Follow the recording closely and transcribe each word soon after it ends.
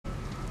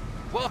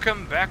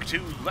Welcome back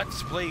to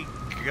Let's Play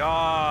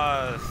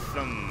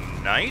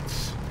Gotham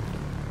Knights.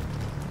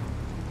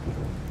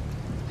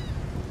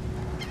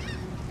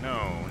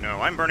 No,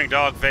 I'm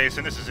BurningDogFace,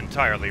 and this is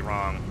entirely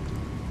wrong.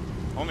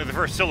 Only the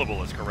first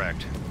syllable is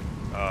correct.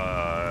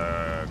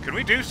 Can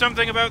we do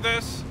something about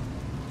this?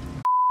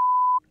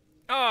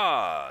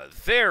 Ah,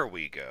 there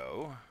we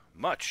go.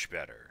 Much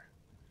better.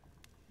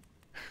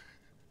 I'm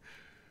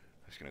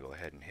just gonna go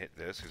ahead and hit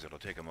this, because it'll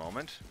take a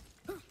moment.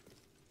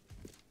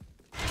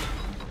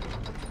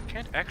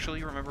 Can't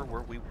actually remember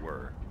where we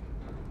were.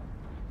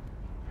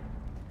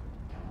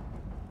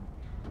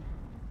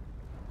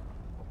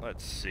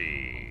 Let's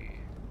see.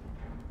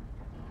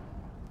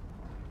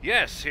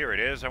 Yes, here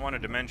it is. I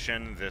wanted to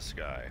mention this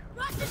guy.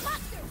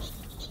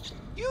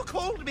 You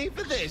called me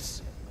for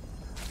this?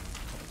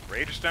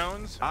 Rage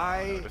stones?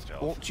 I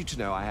want you to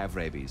know I have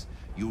rabies.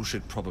 You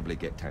should probably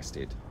get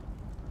tested.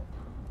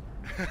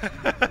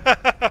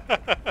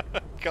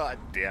 God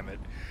damn it.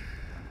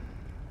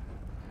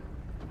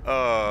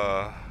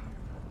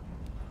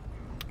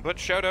 But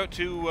shout out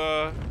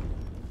to,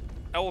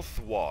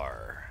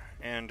 Elthwar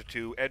and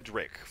to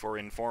Edric for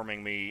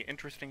informing me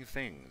interesting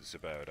things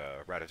about,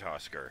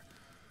 Ratatoskr,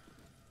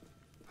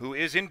 who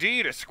is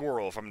indeed a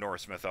squirrel from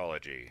Norse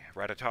mythology.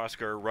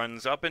 Ratatoskr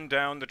runs up and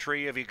down the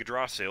tree of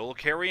Yggdrasil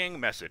carrying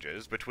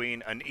messages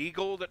between an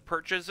eagle that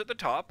perches at the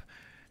top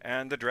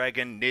and the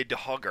dragon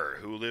Nidhogger,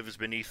 who lives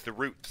beneath the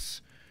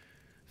roots.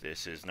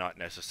 This is not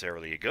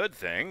necessarily a good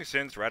thing,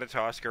 since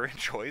Ratatoskr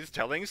enjoys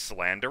telling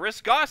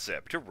slanderous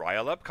gossip to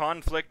rile up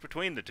conflict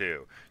between the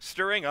two,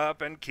 stirring up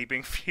and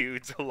keeping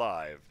feuds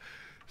alive.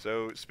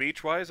 So,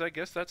 speech-wise, I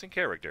guess that's in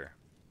character.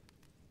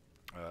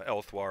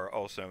 Elthwar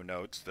also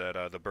notes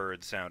that the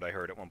bird sound I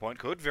heard at one point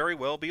could very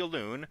well be a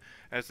loon,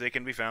 as they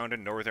can be found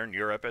in northern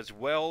Europe as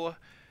well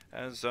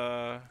as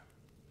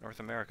North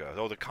America.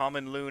 Though the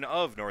common loon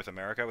of North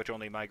America, which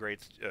only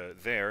migrates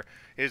there,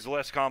 is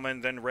less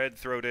common than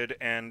red-throated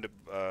and,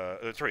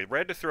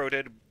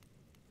 red-throated... I'm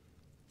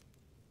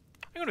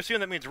going to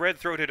assume that means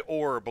red-throated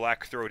or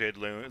black-throated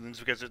loons,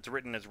 because it's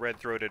written as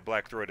red-throated,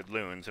 black-throated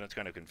loons, and it's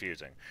kind of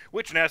confusing.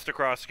 Which nest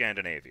across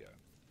Scandinavia.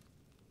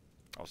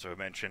 Also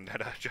mentioned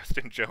that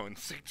Justin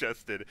Jones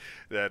suggested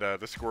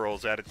that the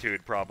squirrel's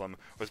attitude problem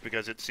was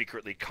because it's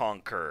secretly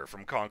Conquer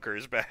from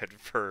Conquer's Bad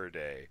Fur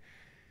Day.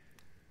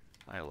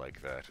 I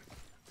like that.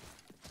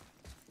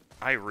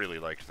 I really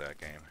liked that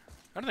game.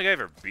 I don't think I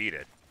ever beat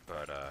it,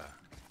 but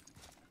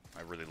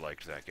I really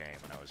liked that game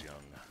when I was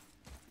young.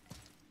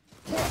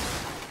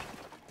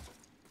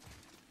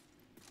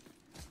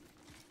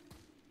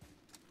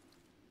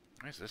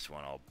 Why is this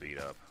one all beat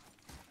up?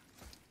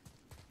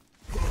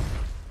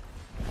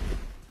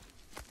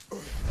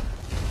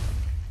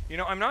 You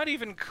know, I'm not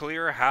even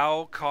clear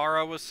how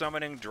Kara was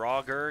summoning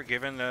Draugr,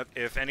 given that,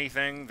 if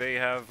anything, they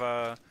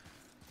have,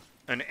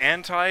 an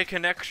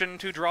anti-connection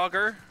to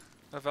Draugr,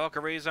 the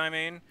Valkyries, I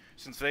mean,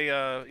 since they,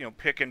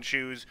 pick and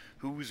choose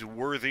who's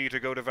worthy to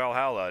go to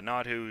Valhalla,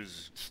 not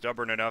who's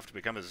stubborn enough to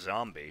become a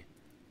zombie.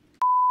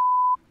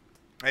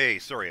 Hey,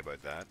 sorry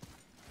about that.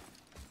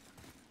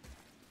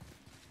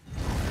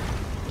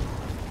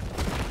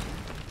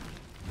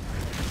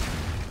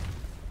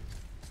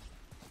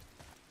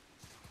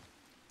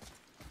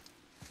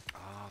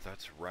 Oh,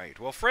 that's right.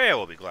 Well, Freya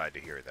will be glad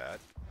to hear that.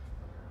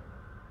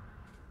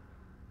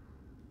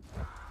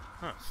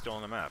 Huh, still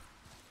on the map.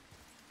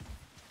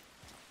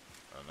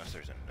 Unless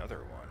there's another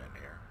one in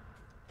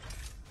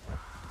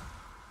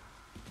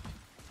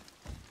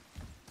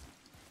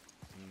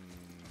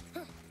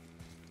here.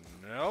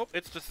 Nope,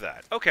 it's just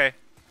that. Okay.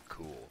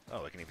 Cool.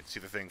 Oh, I can even see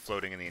the thing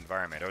floating in the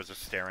environment. I was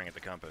just staring at the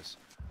compass.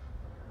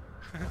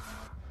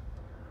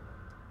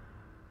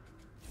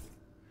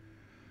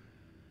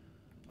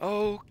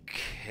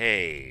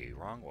 Okay,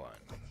 wrong one.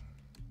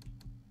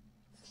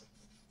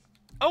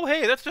 Oh,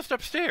 hey, that's just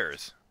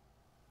upstairs.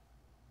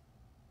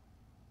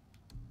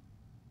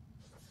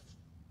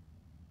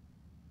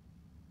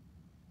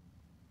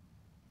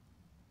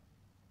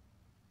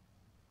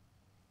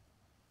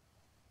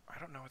 I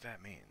don't know what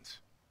that means.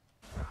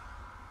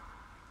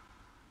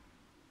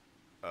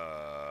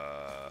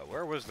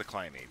 Where was the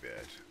climby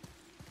bit?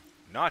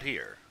 Not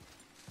here.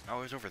 Oh,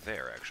 it was over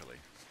there, actually.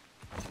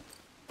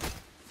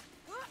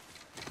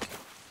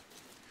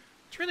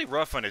 It's really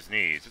rough on his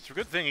knees. It's a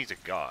good thing he's a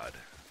god.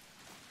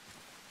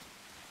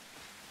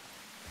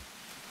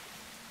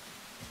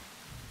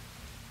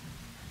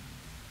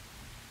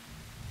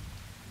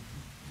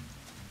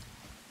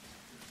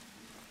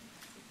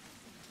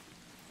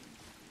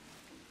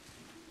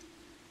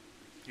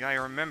 Yeah, I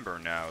remember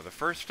now. The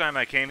first time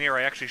I came here,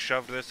 I actually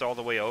shoved this all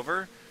the way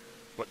over,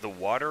 but the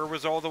water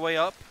was all the way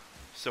up,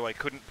 so I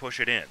couldn't push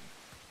it in.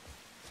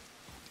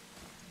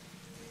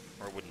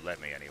 Or it wouldn't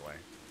let me, anyway.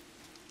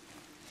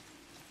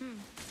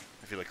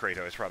 I feel like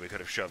Kratos probably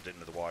could have shoved it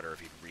into the water if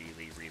he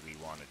really, really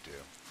wanted to.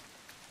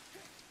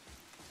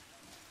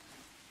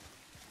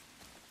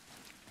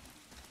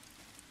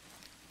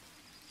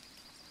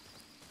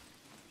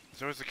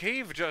 So is the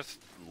cave just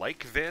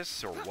like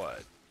this, or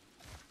what?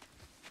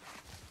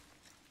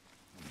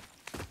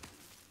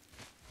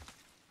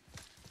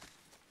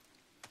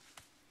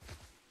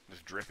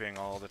 dripping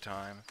all the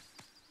time.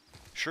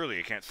 Surely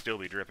it can't still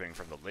be dripping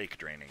from the lake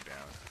draining down.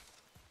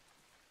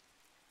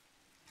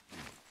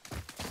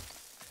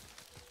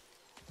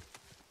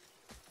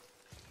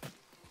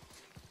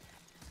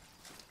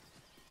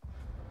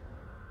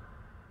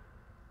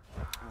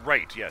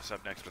 Right, yes,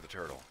 up next to the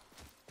turtle.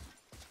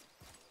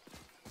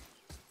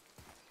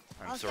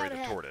 I'm sorry, the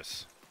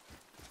tortoise.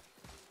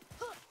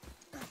 I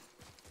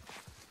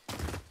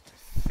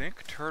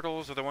think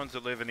turtles are the ones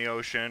that live in the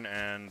ocean,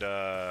 and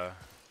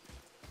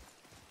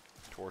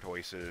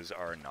tortoises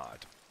are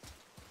not.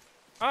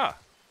 Ah!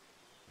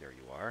 There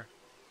you are.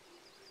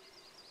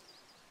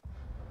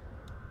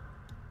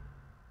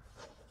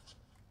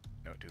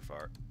 No, too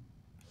far.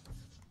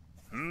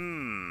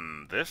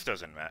 This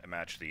doesn't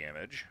match the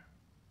image.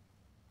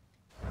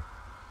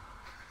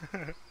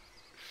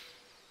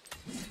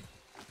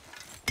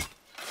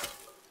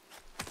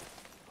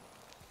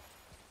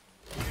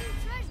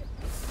 Treasure.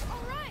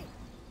 All right.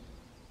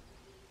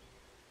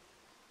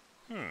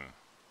 I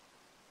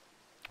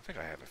think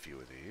I have a few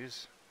of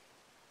these.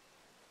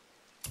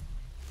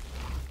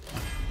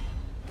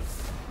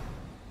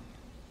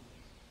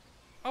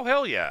 Oh,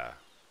 hell yeah!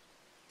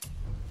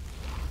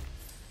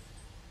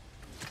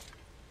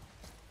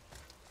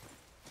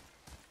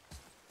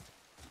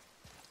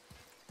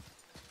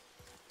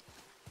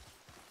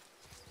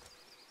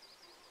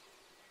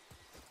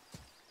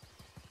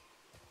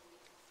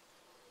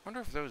 I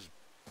wonder if those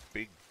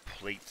big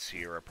plates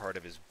here are part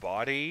of his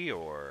body,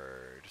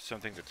 or just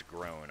something that's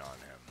grown on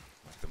him,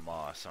 like the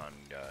moss on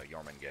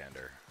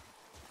Jormungandr.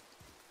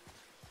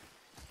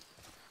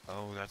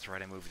 Oh, that's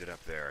right, I moved it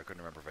up there. I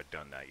couldn't remember if I'd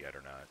done that yet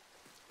or not.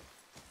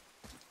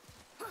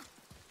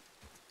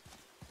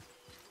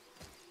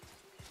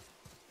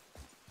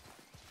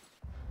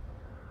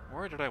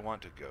 Where did I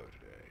want to go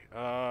today?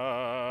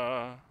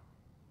 I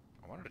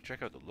wanted to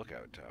check out the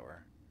lookout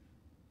tower.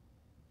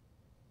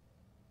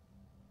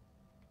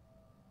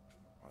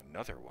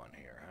 Another one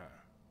here,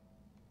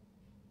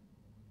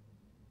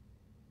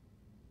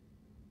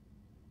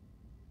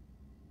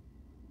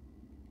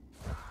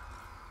 huh?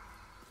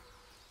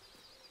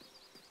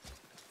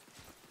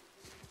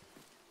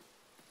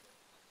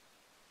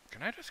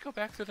 Can I just go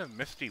back to the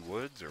misty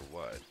woods, or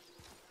what?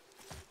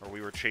 Or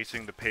we were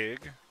chasing the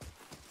pig?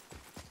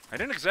 I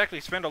didn't exactly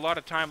spend a lot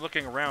of time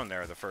looking around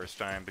there the first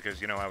time,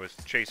 because, you know, I was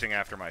chasing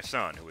after my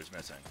son, who was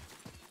missing.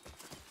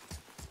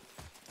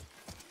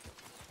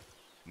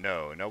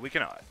 No, no, we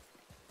cannot.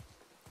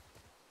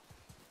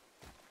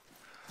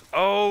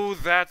 Oh,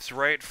 that's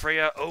right,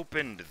 Freya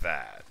opened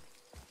that.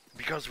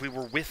 Because we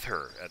were with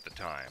her at the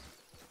time.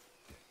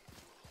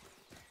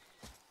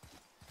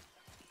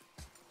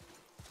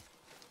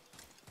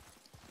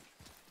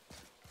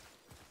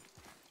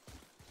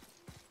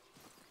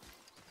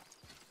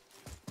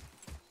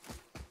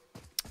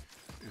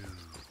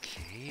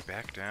 Okay,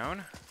 back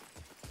down.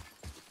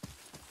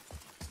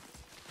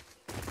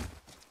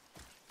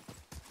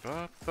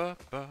 Ba, ba,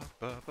 ba,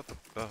 ba, ba, ba,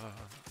 ba.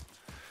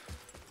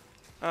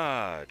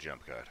 Ah,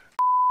 jump cut.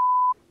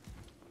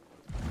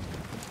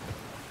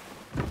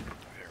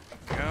 There we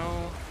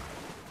go.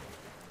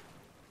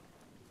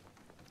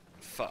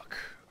 Fuck.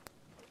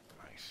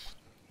 Nice.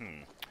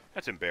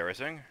 That's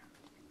embarrassing.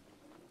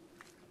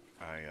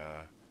 I,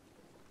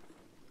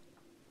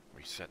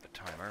 reset the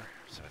timer,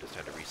 so I just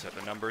had to reset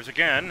the numbers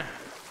again.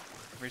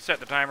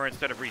 Reset the timer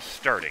instead of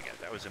restarting it.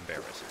 That was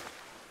embarrassing.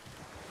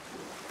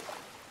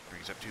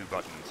 Brings up two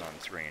buttons on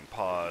screen,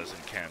 pause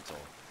and cancel.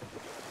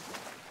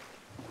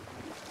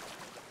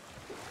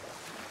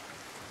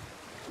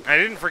 I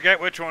didn't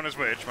forget which one is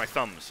which, my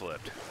thumb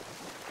slipped.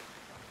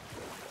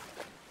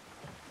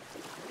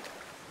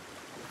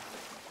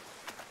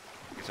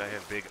 Because I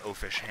have big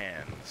oafish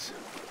hands.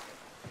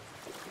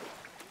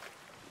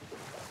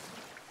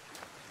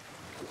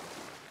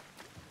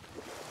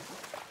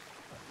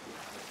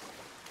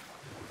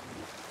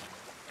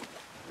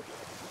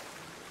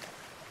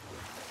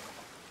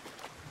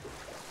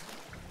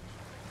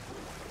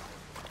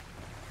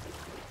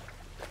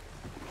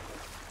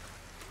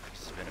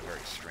 This has been a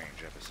very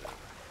strange episode.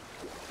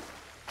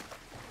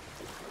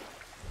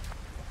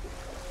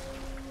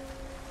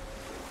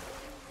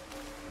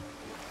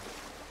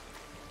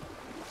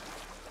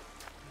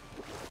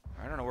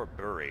 I don't know where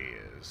Bury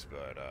is,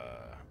 but,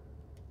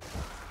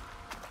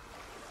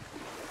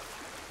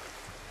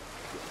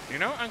 you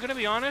know, I'm gonna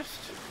be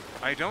honest.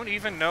 I don't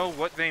even know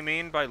what they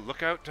mean by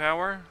lookout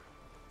tower.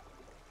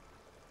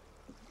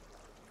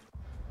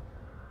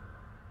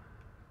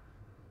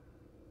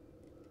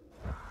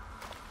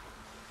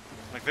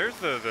 Like, there's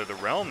the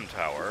realm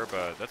tower,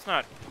 but that's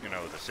not, you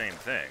know, the same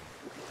thing.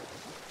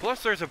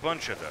 Plus, there's a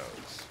bunch of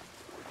those.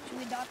 Should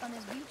we dock on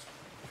this beach?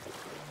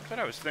 That's what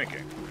I was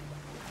thinking.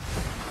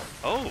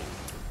 Oh!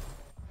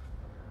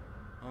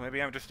 Well,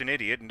 maybe I'm just an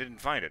idiot and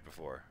didn't find it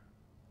before.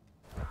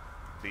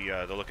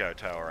 The lookout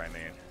tower, I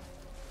mean.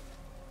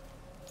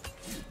 I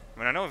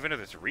mean, I know I've been to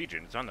this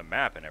region. It's on the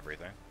map and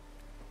everything.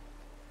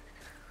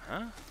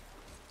 Huh?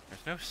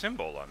 There's no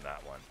symbol on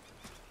that one.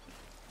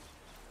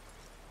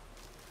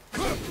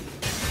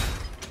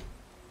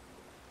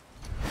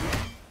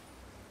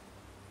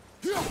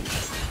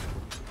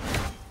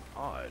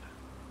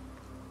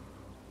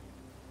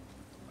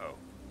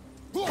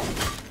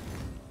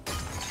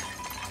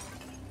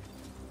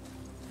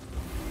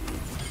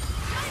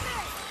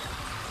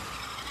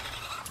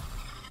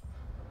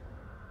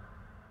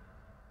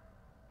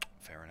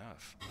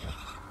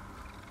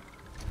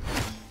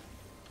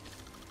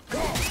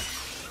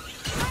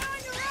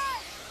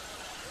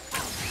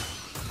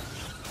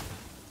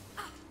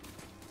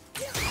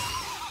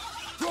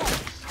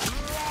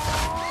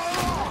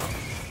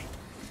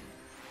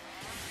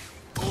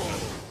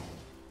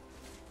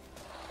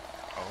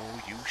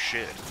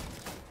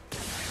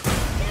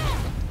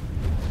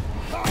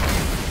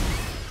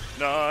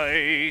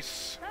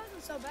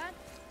 so bad.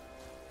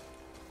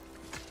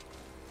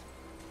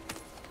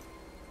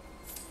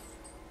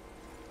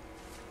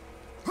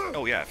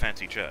 Oh yeah,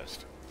 fancy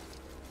chest.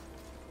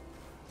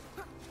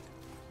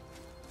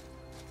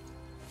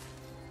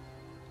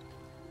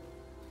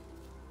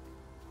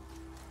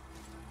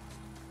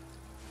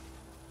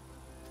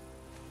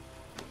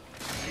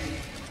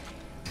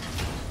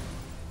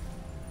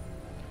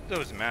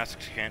 Those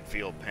masks can't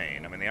feel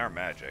pain. I mean, they are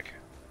magic.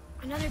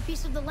 Another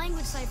piece of the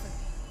language cipher.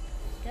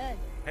 Good.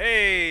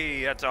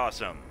 Hey, that's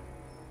awesome.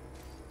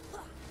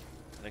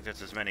 I think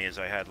that's as many as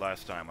I had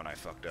last time when I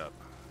fucked up.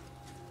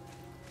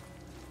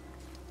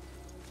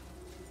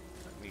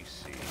 Let me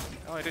see.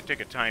 Oh, I did take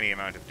a tiny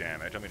amount of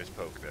damage. Let me just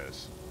poke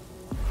this.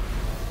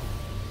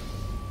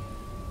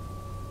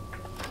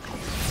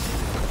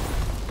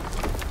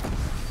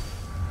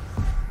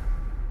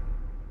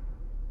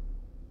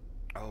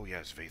 Oh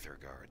yes,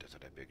 Vathorgard. That's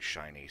what that big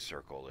shiny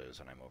circle is,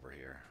 and I'm over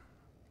here.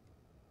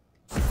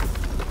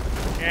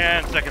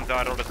 And second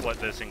thought, I'll just let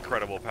this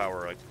incredible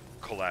power like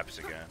collapse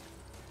again.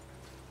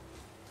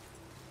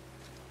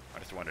 I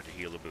just wanted to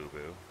heal a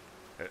boo-boo.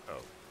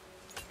 Oh.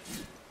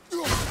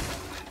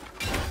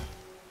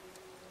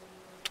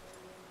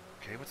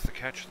 Okay, what's the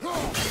catch though?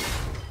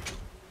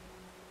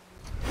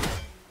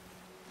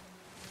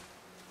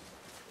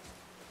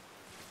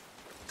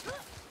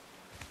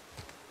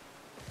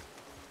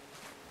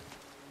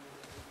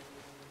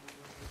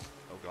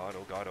 Oh god,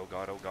 oh god, oh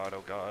god, oh god,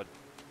 oh god.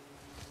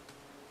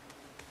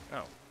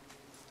 Oh.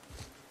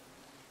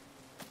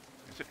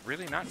 Is it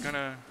really not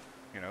gonna,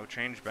 you know,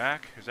 change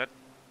back? Is that...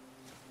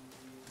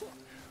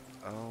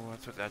 Oh,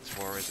 that's what that's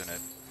for, isn't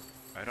it?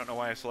 I don't know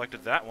why I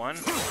selected that one.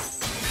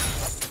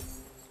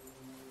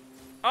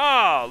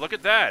 Ah, look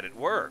at that! It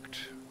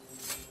worked!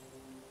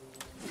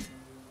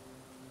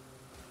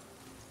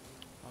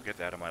 I'll get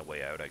that on my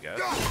way out, I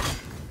guess.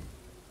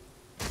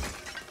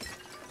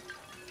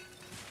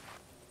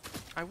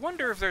 I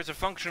wonder if there's a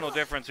functional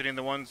difference between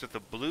the ones with the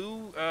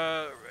blue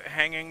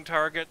hanging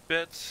target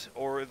bits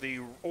or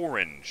the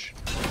orange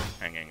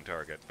hanging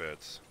target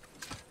bits.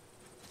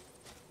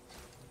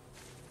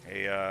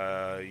 Hey,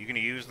 you gonna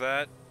use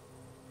that?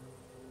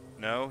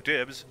 No?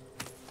 Dibs?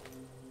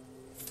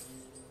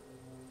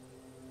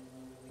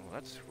 Well,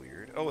 that's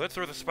weird. Oh, that's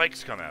where the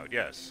spikes come out,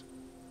 yes.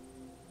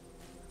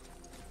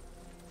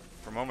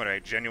 For a moment, I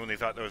genuinely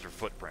thought those were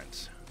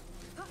footprints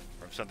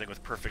from something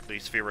with perfectly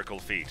spherical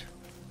feet.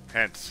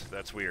 Hence,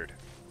 that's weird.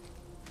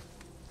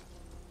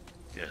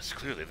 Yes,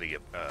 clearly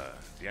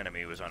the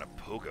enemy was on a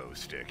pogo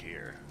stick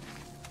here.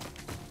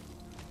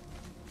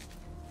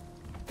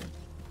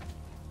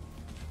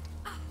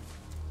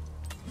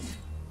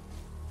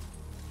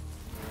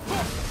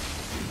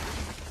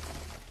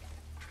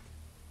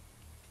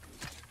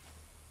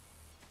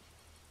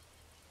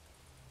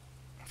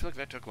 I feel like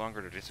that took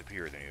longer to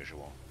disappear than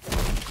usual.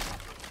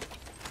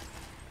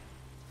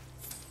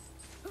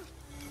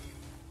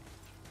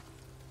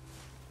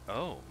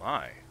 Oh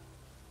my.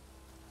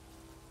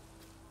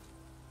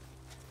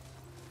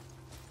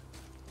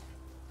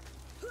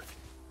 Is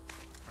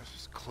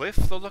this cliff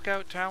the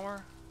lookout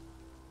tower?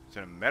 Is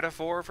it a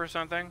metaphor for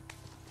something?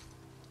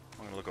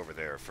 I'm gonna look over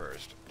there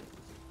first.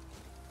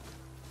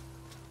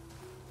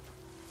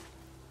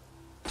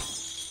 I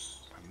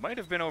might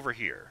have been over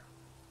here.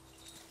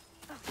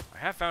 I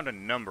have found a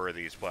number of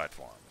these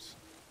platforms.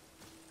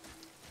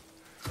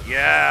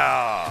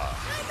 Yeah!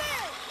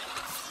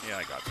 Yeah,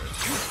 I got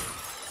this.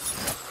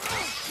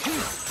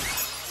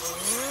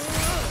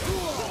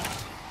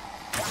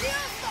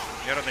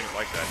 Yeah, I don't think it's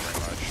like that very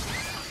much.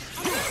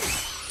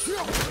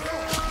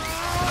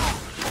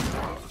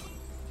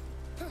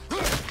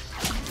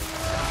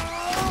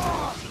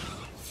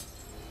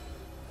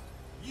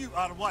 You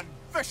are one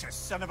vicious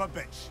son of a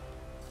bitch.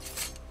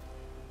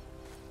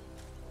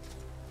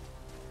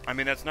 I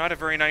mean, that's not a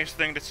very nice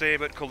thing to say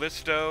about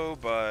Callisto,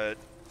 but...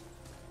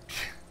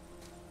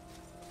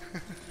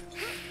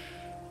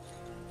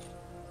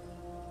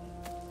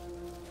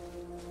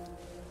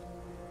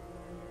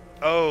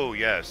 Oh,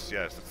 yes,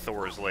 yes, it's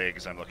Thor's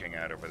legs I'm looking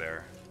at over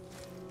there.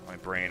 My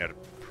brain had a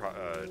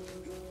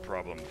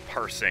problem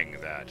parsing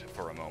that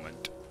for a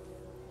moment.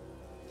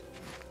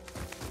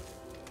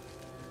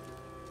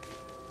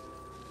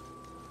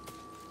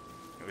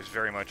 It was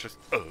very much just,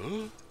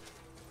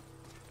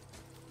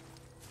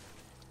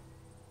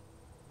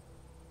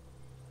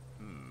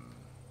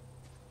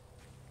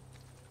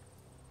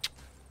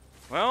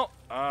 Well,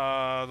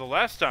 the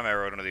last time I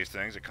rode one of these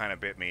things, it kind of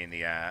bit me in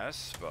the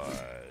ass,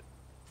 but...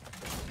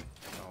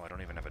 Oh, I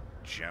don't even have a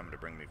gem to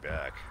bring me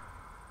back.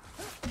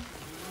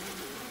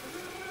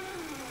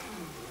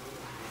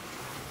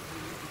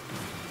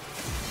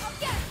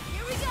 Okay,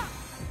 here we go.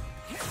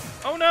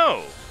 Oh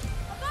no!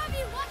 Above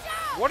you, watch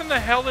out! What in the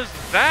hell is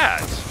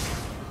that?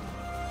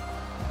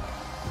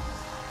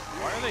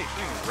 Why are they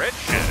shooting red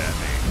shit at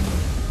me?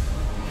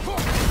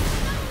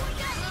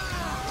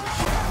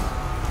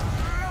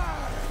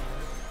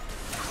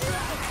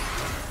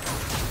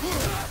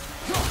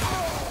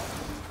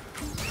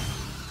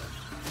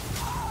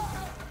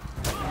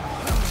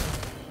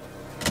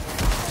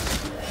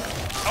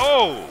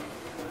 Oh!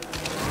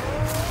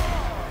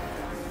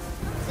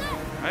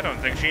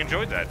 think she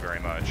enjoyed that very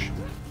much.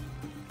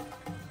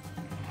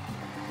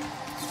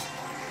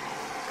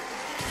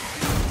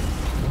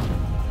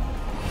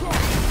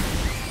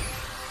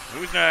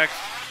 Who's next?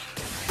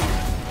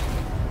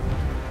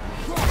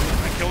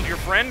 I killed your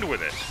friend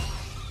with it.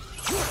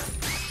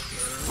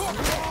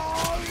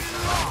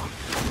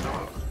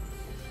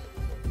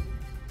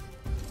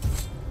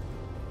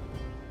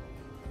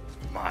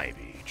 My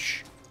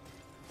beach.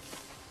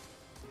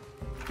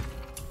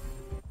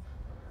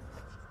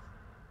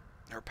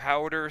 Her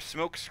powder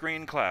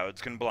smokescreen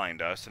clouds can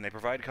blind us, and they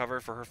provide cover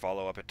for her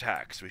follow-up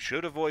attacks. We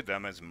should avoid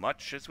them as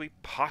much as we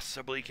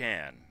possibly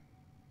can.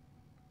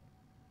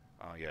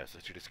 Oh yes,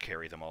 let's just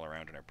carry them all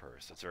around in her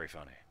purse. That's very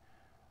funny.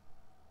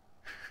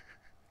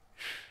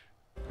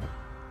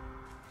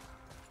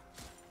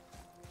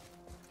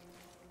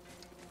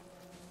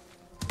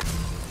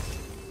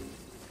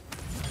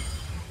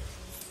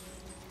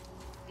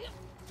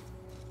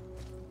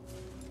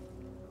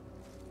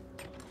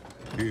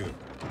 Here,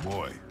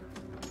 boy.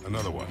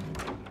 Another one.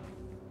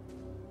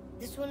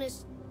 This one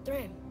is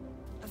Thrym,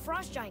 a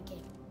frost giant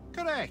king.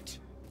 Correct.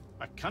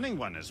 A cunning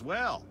one as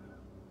well.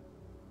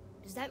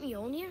 Is that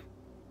Mjolnir?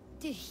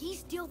 Did he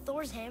steal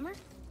Thor's hammer?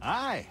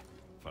 Aye,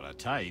 for a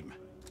time.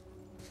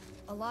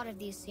 A lot of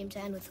these seem to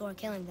end with Thor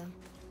killing them.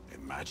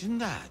 Imagine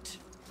that.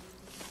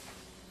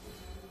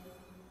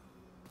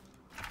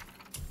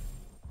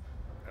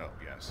 Oh,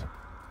 yes.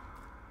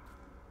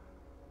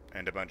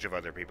 And a bunch of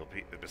other people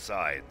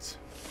besides.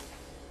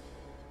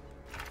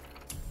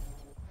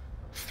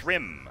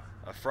 Thrym,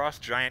 a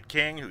frost giant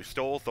king who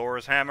stole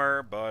Thor's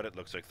hammer, but it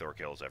looks like Thor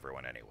kills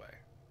everyone anyway.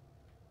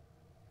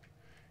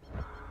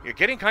 You're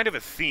getting kind of a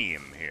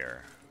theme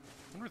here.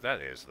 I wonder what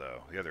that is,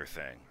 though. The other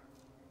thing.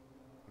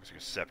 Looks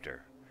like a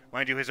scepter.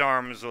 Mind you, his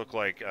arms look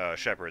like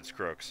shepherd's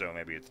crooks, so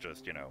maybe it's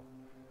just, you know,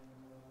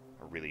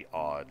 a really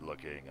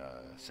odd-looking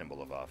symbol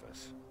of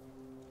office.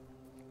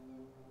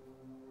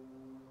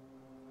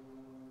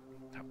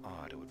 How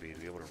odd it would be to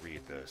be able to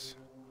read this.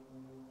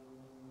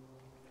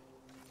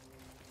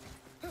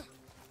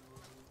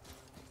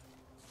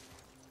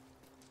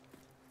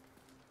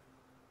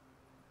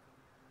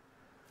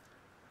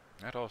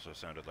 That also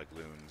sounded like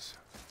loons.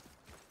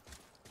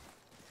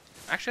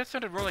 Actually, that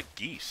sounded more like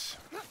geese.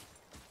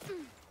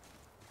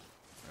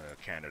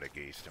 Canada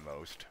geese to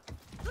most.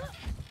 Now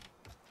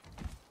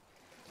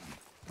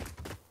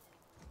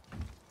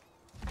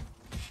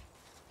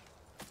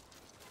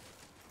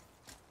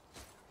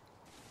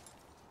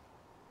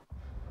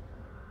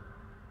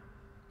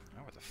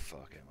where the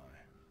fuck am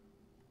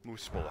I?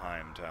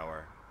 Muspelheim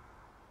Tower.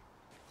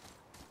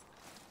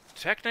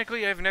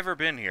 Technically, I've never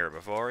been here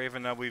before,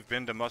 even though we've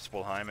been to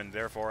Muspelheim, and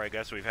therefore I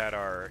guess we've had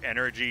our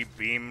energy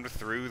beamed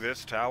through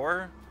this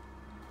tower?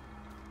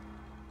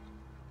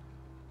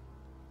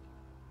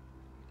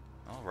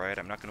 Alright,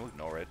 I'm not going to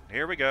ignore it.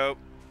 Here we go.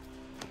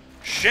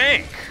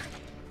 Shank!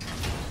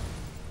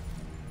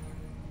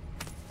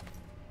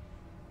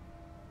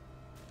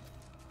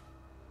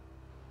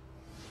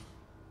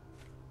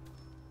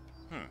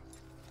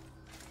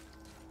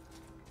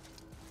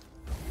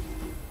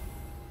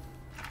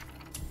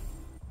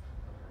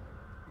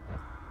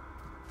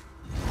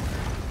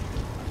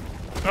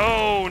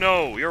 Oh,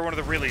 no! You're one of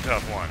the really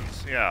tough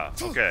ones. Yeah,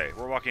 okay.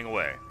 We're walking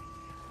away.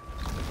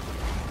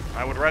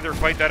 I would rather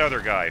fight that other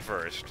guy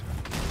first.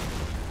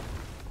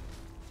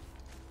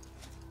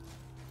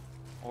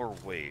 Or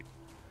wait.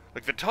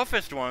 Like, the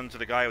toughest ones are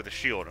the guy with the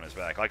shield on his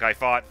back. Like, I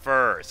fought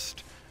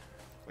first.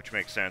 Which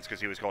makes sense, because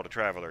he was called a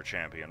Traveler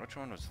Champion. Which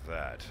one was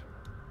that?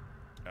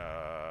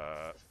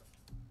 Oh.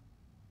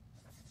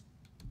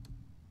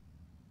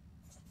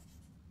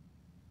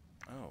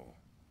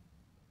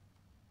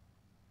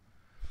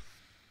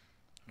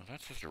 Well,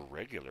 that's just a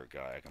regular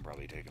guy. I can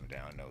probably take him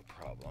down, no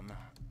problem.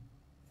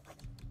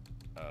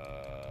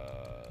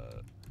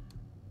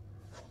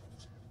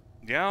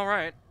 Yeah,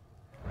 alright.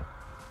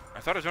 I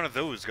thought it was one of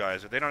those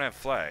guys, but they don't have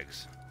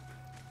flags.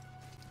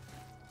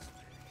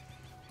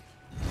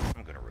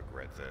 I'm gonna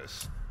regret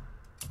this.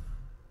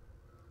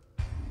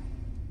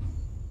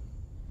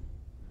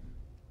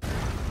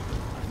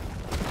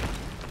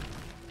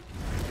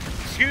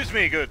 Excuse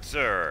me, good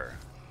sir.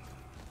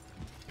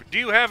 Do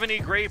you have any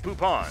Grey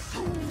Poupon?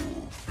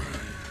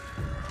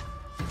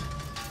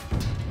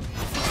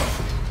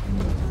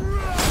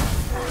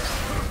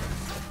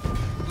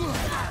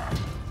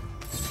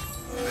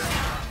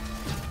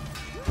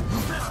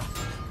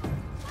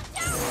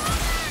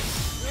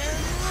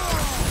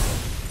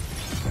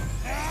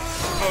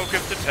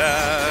 Focused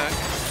attack.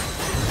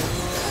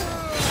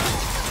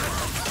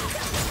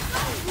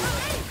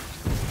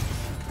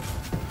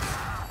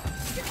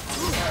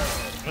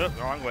 Oh,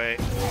 wrong way.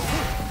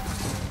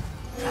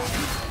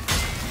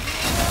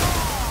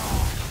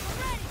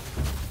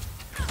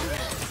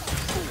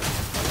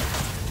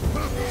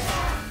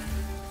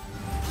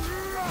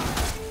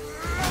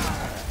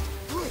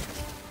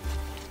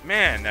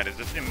 Man, that is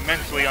just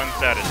immensely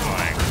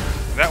unsatisfying.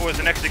 That was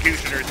an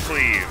Executioner's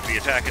Cleave. The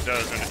attack it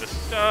does, and it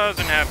just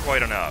doesn't have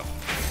quite enough.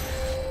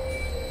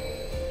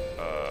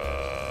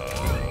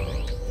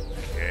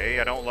 Okay,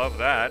 I don't love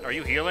that. Are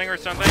you healing or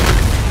something?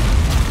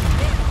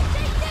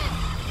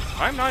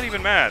 I'm not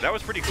even mad. That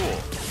was pretty cool.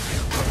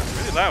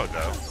 Really loud,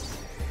 though.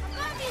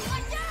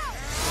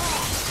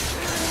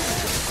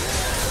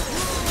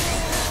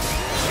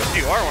 Guess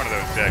you are one of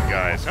those dead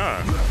guys,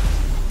 huh?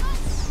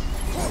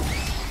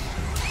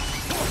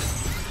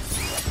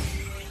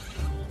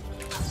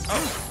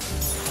 Oh.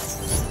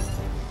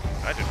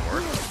 That didn't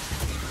work.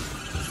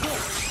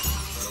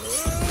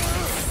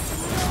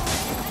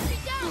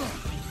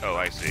 Oh,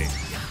 I see.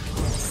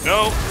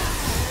 No!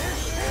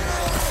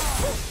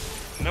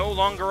 No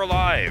longer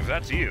alive.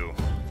 That's you.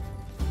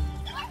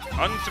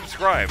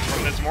 Unsubscribe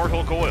from this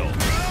mortal coil.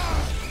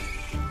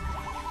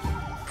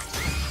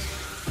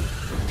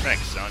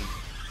 Thanks, son.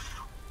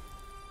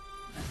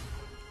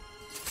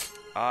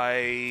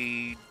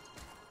 I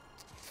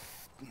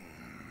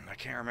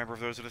can't remember if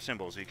those are the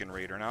symbols he can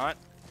read or not.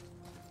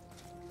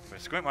 If I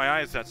squint my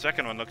eyes, that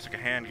second one looks like a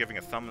hand giving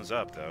a thumbs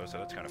up, though, so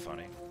that's kind of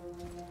funny.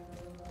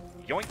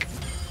 Yoink!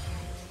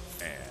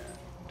 And...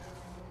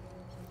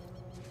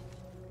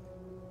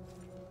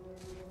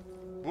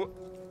 whoop!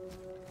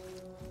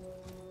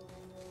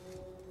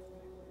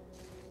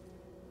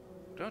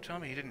 Don't tell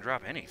me he didn't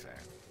drop anything.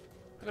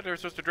 I thought they were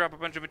supposed to drop a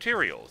bunch of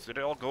materials. Did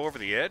it all go over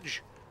the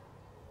edge?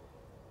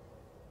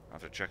 I'll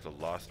have to check the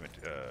lost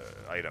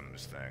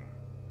items thing.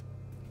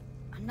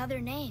 Another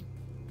name.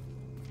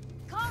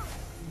 Carl!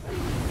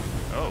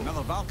 Oh.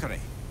 Another Valkyrie.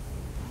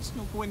 It's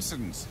no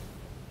coincidence.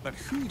 But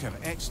who'd have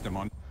etched them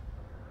on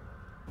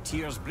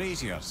Tyr's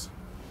braziers?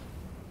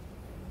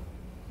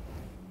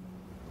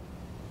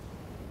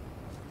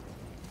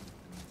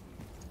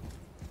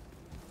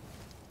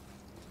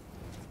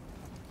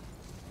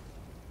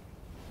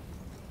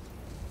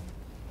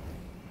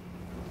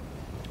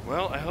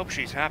 Well, I hope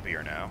she's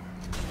happier now.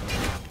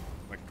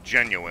 Like,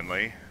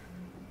 genuinely.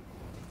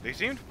 They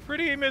seemed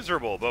pretty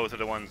miserable, both of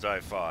the ones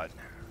I fought.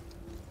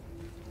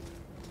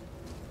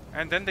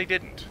 And then they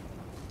didn't.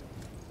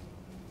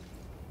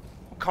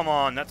 Oh, come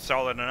on, that's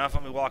solid enough.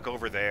 Let me walk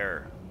over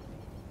there.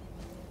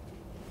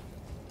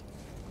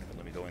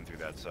 Let me go in through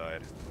that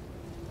side.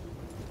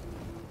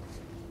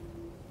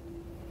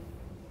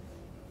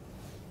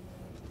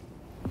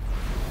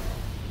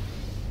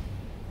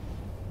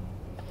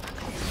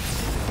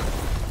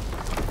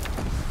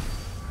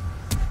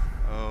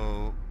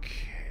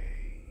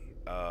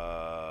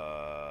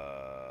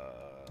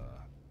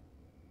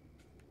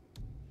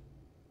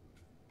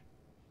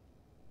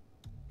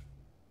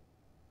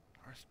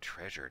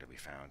 Treasure to be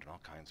found and all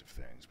kinds of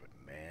things, but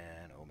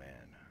man, oh man.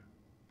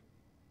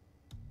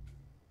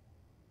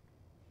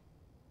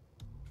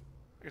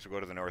 I guess we'll go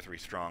to the Northry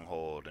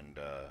Stronghold and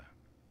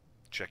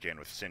check in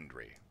with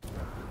Sindri.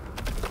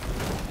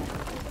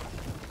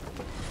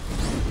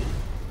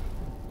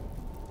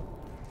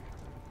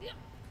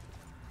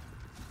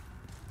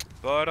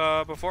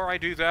 But before I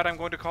do that, I'm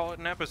going to call it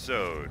an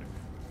episode.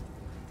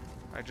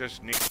 I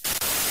just need...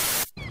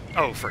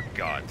 oh, for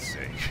God's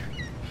sake.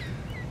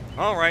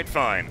 Alright,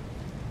 fine.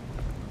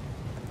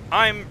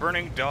 I'm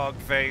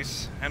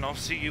BurningDogFace, and I'll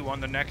see you on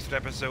the next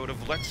episode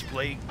of Let's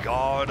Play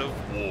God of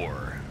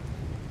War.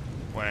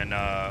 When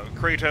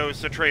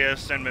Kratos,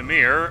 Atreus, and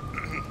Mimir,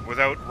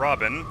 without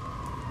Robin,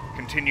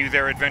 continue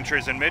their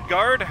adventures in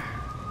Midgard,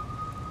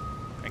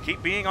 and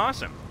keep being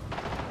awesome.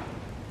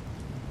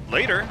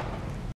 Later!